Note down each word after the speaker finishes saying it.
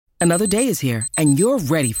Another day is here, and you're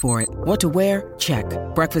ready for it. What to wear? Check.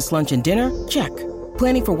 Breakfast, lunch, and dinner? Check.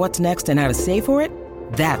 Planning for what's next and how to save for it?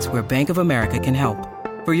 That's where Bank of America can help.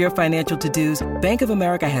 For your financial to-dos, Bank of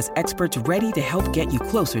America has experts ready to help get you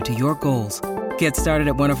closer to your goals. Get started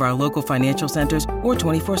at one of our local financial centers or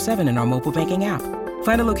 24/7 in our mobile banking app.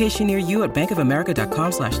 Find a location near you at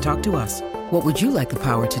bankofamerica.com/talktous. What would you like the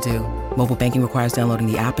power to do? Mobile banking requires downloading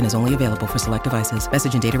the app and is only available for select devices.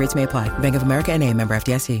 Message and data rates may apply. Bank of America N.A., member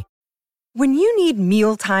FDIC. When you need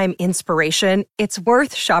mealtime inspiration, it's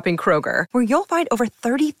worth shopping Kroger, where you'll find over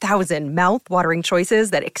 30,000 mouth-watering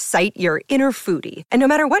choices that excite your inner foodie. And no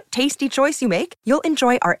matter what tasty choice you make, you'll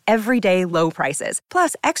enjoy our everyday low prices,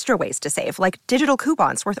 plus extra ways to save, like digital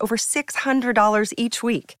coupons worth over $600 each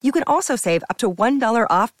week. You can also save up to $1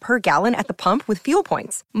 off per gallon at the pump with fuel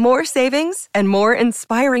points. More savings and more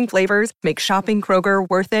inspiring flavors make shopping Kroger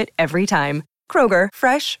worth it every time. Kroger,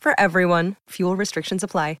 fresh for everyone. Fuel restrictions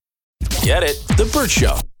apply. Get it? The Burt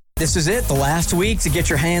Show. This is it, the last week to get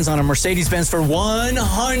your hands on a Mercedes-Benz for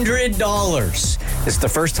 $100. It's the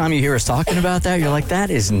first time you hear us talking about that. You're like,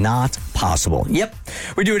 that is not possible. Yep,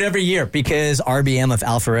 we do it every year because RBM of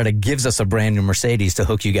Alpharetta gives us a brand new Mercedes to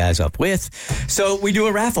hook you guys up with. So we do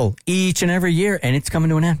a raffle each and every year, and it's coming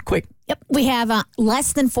to an end quick. Yep, we have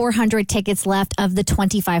less than 400 tickets left of the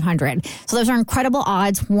 2,500. So those are incredible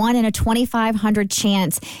odds, 1 in a 2,500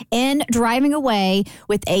 chance in driving away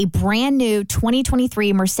with a brand new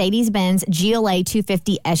 2023 Mercedes-Benz GLA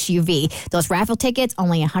 250 SUV. Those raffle tickets,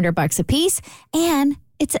 only $100 a piece, and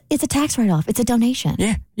it's a tax write-off. It's a donation.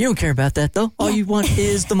 Yeah, you don't care about that, though. All you want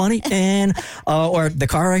is the money and, or the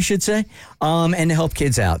car, I should say, and to help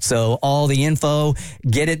kids out. So all the info,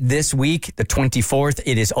 get it this week, the 24th.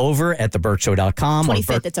 It is over at theburtshow.com.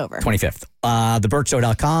 25th, it's over. 25th.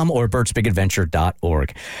 Theburtshow.com or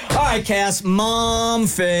burtsbigadventure.org. All right, Cass, mom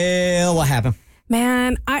fail. What happened?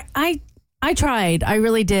 Man, I tried. I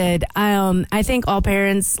really did. I think all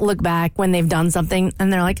parents look back when they've done something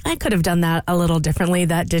and they're like, I could have done that a little differently.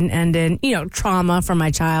 That didn't end in, trauma for my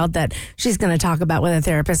child that she's going to talk about with a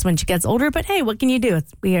therapist when she gets older. But hey, what can you do?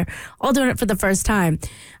 We're all doing it for the first time.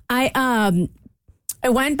 I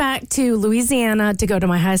went back to Louisiana to go to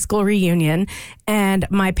my high school reunion, and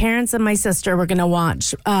my parents and my sister were going to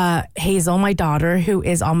watch Hazel, my daughter, who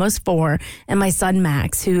is almost 4, and my son,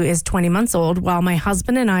 Max, who is 20 months old, while my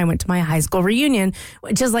husband and I went to my high school reunion,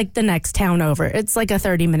 which is like the next town over. It's like a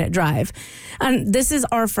 30-minute drive. And this is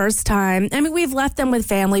our first time. I mean, we've left them with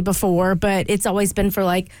family before, but it's always been for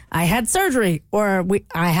like, I had surgery, or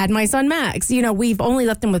I had my son, Max. We've only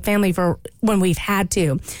left them with family for when we've had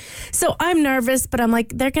to. So I'm nervous, but I'm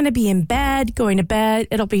like, they're going to be in bed, going to bed.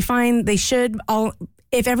 It'll be fine. They should all,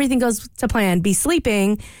 if everything goes to plan, be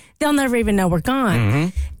sleeping. They'll never even know we're gone. Mm-hmm.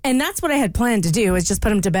 And that's what I had planned to do, is just put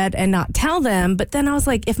them to bed and not tell them. But then I was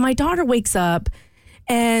like, if my daughter wakes up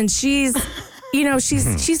and she's,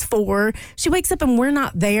 she's 4, she wakes up and we're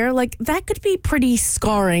not there, like that could be pretty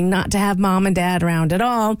scarring not to have mom and dad around at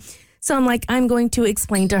all. So I'm like, I'm going to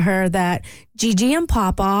explain to her that Gigi and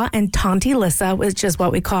Papa and Tanti Lissa, which is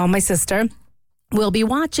what we call my sister, will be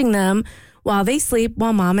watching them while they sleep,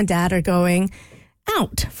 while mom and dad are going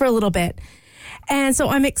out for a little bit. And so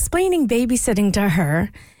I'm explaining babysitting to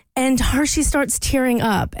her, and she starts tearing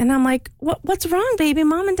up. And I'm like, what's wrong, baby?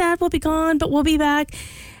 Mom and dad will be gone, but we'll be back.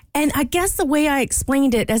 And I guess the way I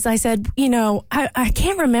explained it, as I said, I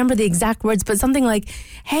can't remember the exact words, but something like,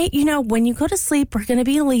 hey, when you go to sleep, we're going to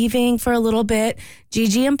be leaving for a little bit.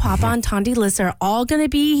 Gigi and Papa and Tanti Liz are all going to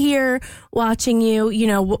be here watching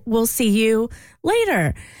you. We'll see you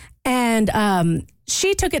later. And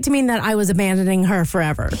she took it to mean that I was abandoning her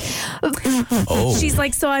forever. Oh. She's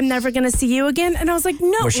like, so I'm never going to see you again? And I was like,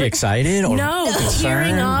 no. Was she excited? Or no,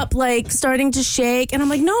 tearing up, like starting to shake. And I'm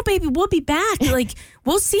like, no, baby, we'll be back. Like,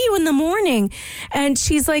 we'll see you in the morning. And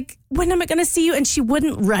she's like, when am I going to see you? And she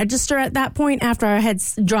wouldn't register at that point after I had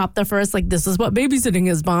dropped the first, like, this is what babysitting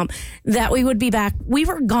is, Mom, that we would be back. We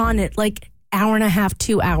were gone at like hour and a half,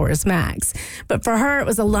 2 hours max. But for her, it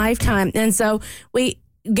was a lifetime. And so we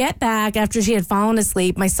get back after she had fallen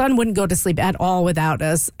asleep. My son wouldn't go to sleep at all without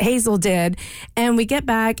us. Hazel did. And we get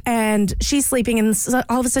back and she's sleeping, and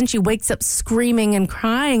all of a sudden she wakes up screaming and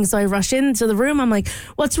crying. So I rush into the room. I'm like,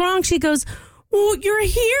 what's wrong? She goes, well, you're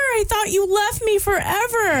here. I thought you left me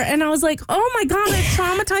forever. And I was like, oh my God, I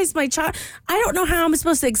traumatized my child. I don't know how I'm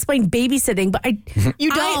supposed to explain babysitting, but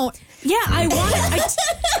You don't. Yeah, I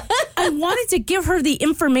I wanted to give her the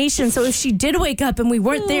information so if she did wake up and we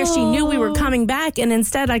weren't there, she knew we were coming back. And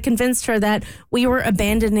instead, I convinced her that we were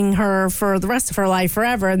abandoning her for the rest of her life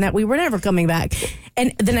forever and that we were never coming back.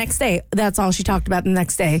 And the next day, that's all she talked about the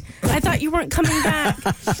next day. I thought you weren't coming back.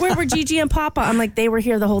 Where were Gigi and Papa? I'm like, they were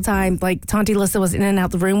here the whole time. Like, Tonti Lissa was in and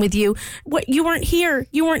out the room with you. What? You weren't here.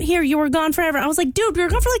 You weren't here. You were gone forever. I was like, dude, we were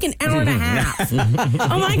gone for like an hour and a half.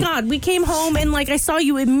 Oh, my God. We came home and, like, I saw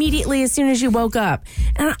you immediately as soon as you woke up.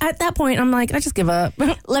 And at that point, I'm like, I just give up.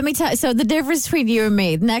 Let me tell you. So the difference between you and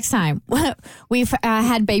me, next time, we've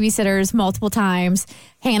had babysitters multiple times.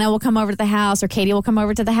 Hannah will come over to the house or Katie will come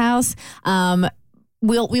over to the house.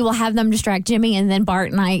 We will have them distract Jimmy, and then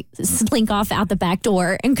Bart and I slink off out the back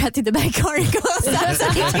door and cut through the back door and go outside so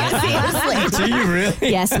he can't see us leave. Do you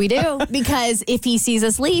really? Yes, we do. Because if he sees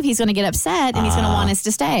us leave, he's going to get upset and he's going to want us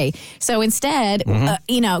to stay. So instead,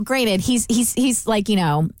 granted, he's like,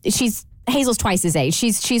 Hazel's twice his age.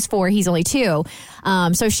 She's 4. He's only 2.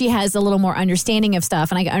 So she has a little more understanding of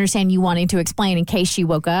stuff. And I understand you wanting to explain in case she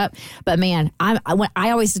woke up. But man, I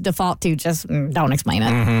always default to just don't explain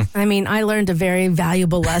it. Mm-hmm. I mean, I learned a very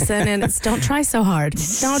valuable lesson, and it's don't try so hard.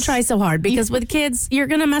 Don't try so hard, because with kids, you're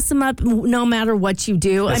going to mess them up no matter what you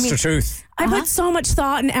do. That's the truth. I put so much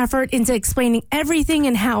thought and effort into explaining everything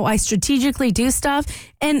and how I strategically do stuff,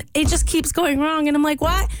 and it just keeps going wrong. And I'm like,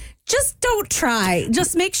 what? Just don't try.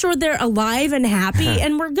 Just make sure they're alive and happy,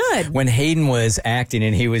 and we're good. When Hayden was acting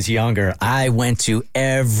and he was younger, I went to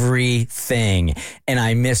everything, and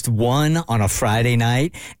I missed one on a Friday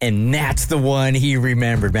night, and that's the one he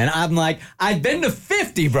remembered, man. I'm like, I've been to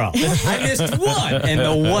 50, bro. I missed one, and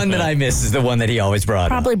the one that I missed is the one that he always brought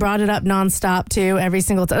Probably up. brought it up nonstop, too, every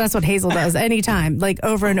single time. That's what Hazel does anytime, like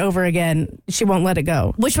over and over again. She won't let it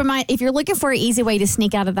go. Which if you're looking for an easy way to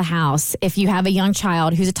sneak out of the house, if you have a young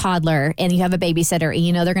child who's a toddler and you have a babysitter and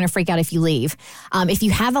you know they're going to freak out if you leave, if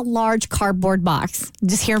you have a large cardboard box,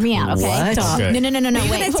 just hear me out, okay? What? Stop. Okay. No. Are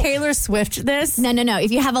you Wait. going to Taylor Swift this? No.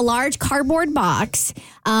 If you have a large cardboard box,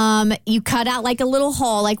 you cut out like a little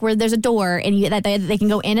hole, like where there's a door, and that they can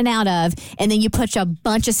go in and out of, and then you put a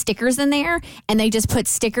bunch of stickers in there, and they just put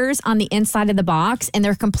stickers on the inside of the box, and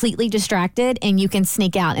they're completely distracted, and you can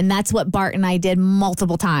sneak out. And that's what Bart and I did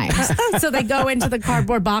multiple times. So they go into the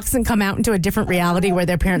cardboard box and come out into a different reality where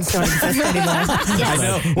their parents don't exist anymore. I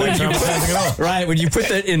know. When you put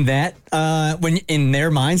that in that, when in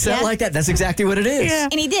their mindset like that, that's exactly what it is. Yeah.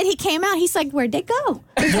 And he did. He came out. He's like, where'd they go?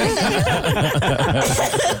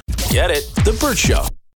 Get it? The Burt Show.